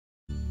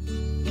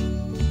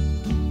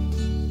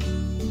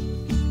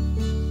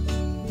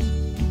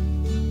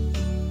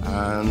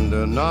And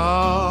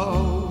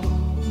now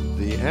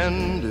the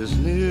end is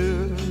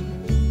near,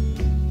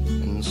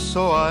 and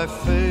so I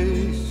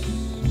face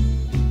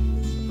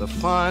the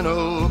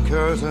final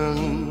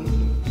curtain.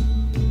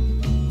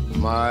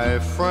 My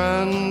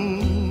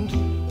friend,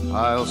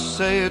 I'll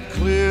say it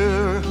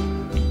clear,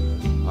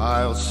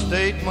 I'll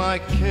state my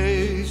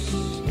case,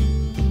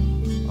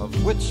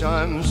 of which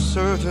I'm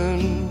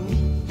certain.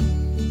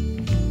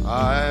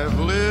 I've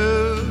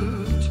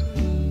lived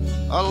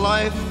a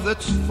life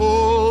that's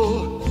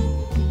full.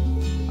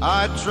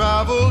 I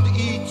traveled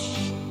each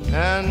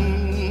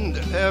and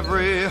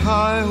every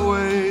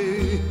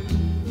highway,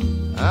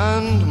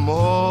 and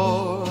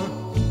more,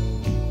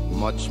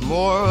 much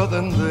more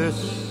than this,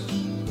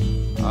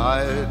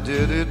 I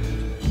did it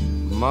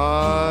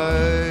my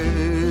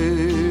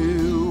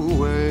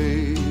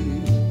way.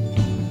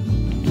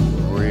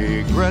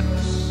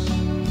 Regrets,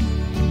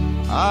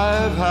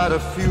 I've had a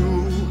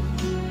few,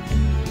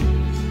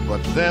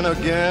 but then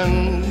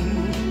again,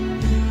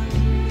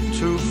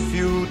 too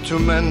few to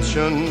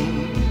mention.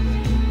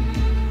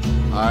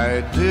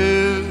 I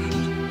did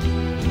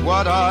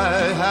what I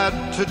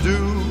had to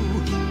do,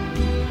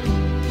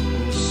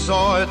 and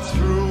saw it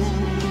through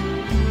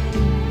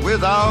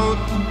without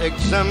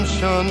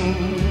exemption.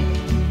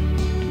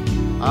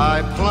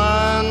 I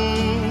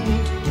planned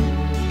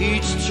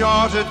each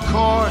charted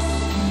course,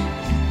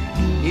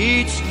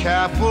 each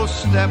careful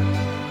step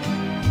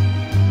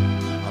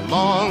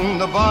along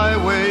the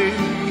byway,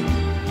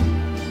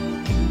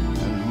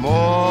 and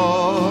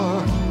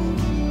more,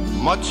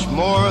 much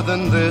more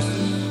than this,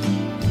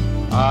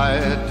 I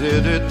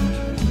did it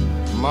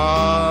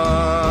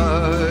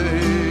my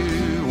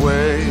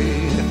way.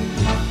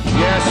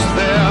 Yes,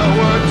 there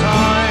were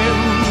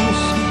times,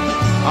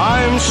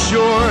 I'm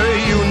sure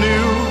you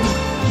knew,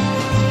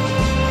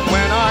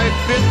 when I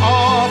bit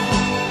off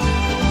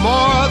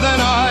more than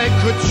I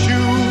could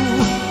chew.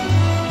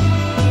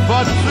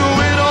 But through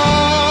it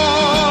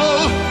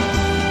all,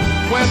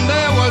 when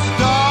there was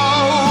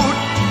doubt,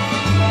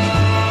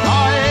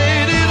 I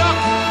ate it up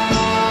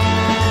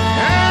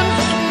and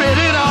spit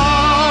it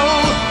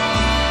out.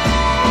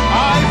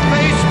 I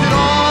faced it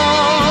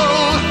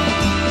all,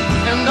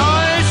 and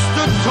I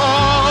stood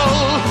tall,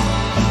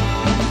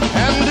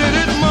 and did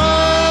it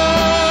my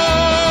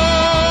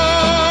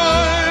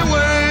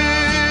way.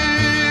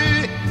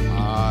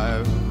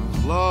 I've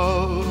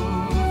loved,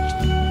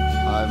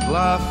 I've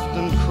laughed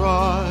and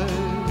cried,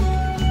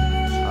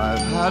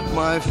 I've had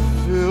my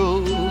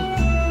fill,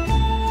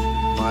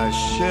 my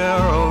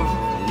share of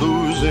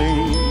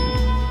losing,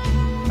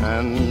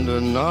 and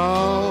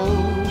now,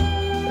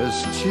 as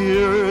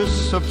tears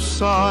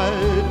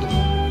subside,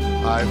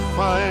 I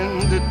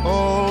find it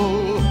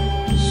all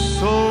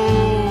so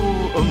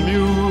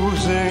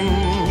amusing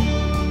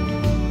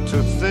to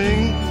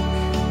think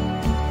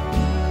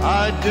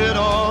I did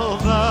all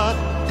that,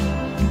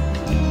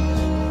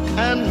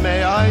 and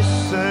may I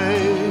say,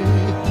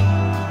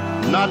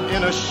 not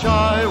in a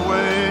shy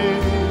way.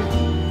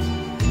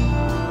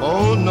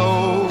 Oh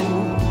no,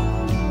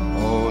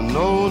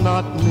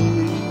 not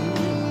me.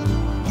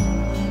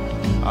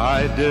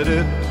 I did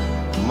it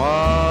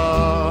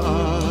my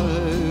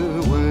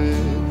way.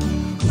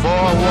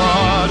 For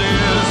what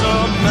is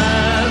a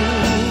man?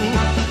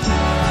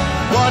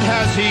 What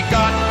has he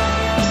got,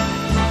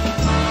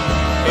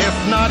 if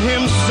not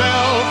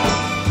himself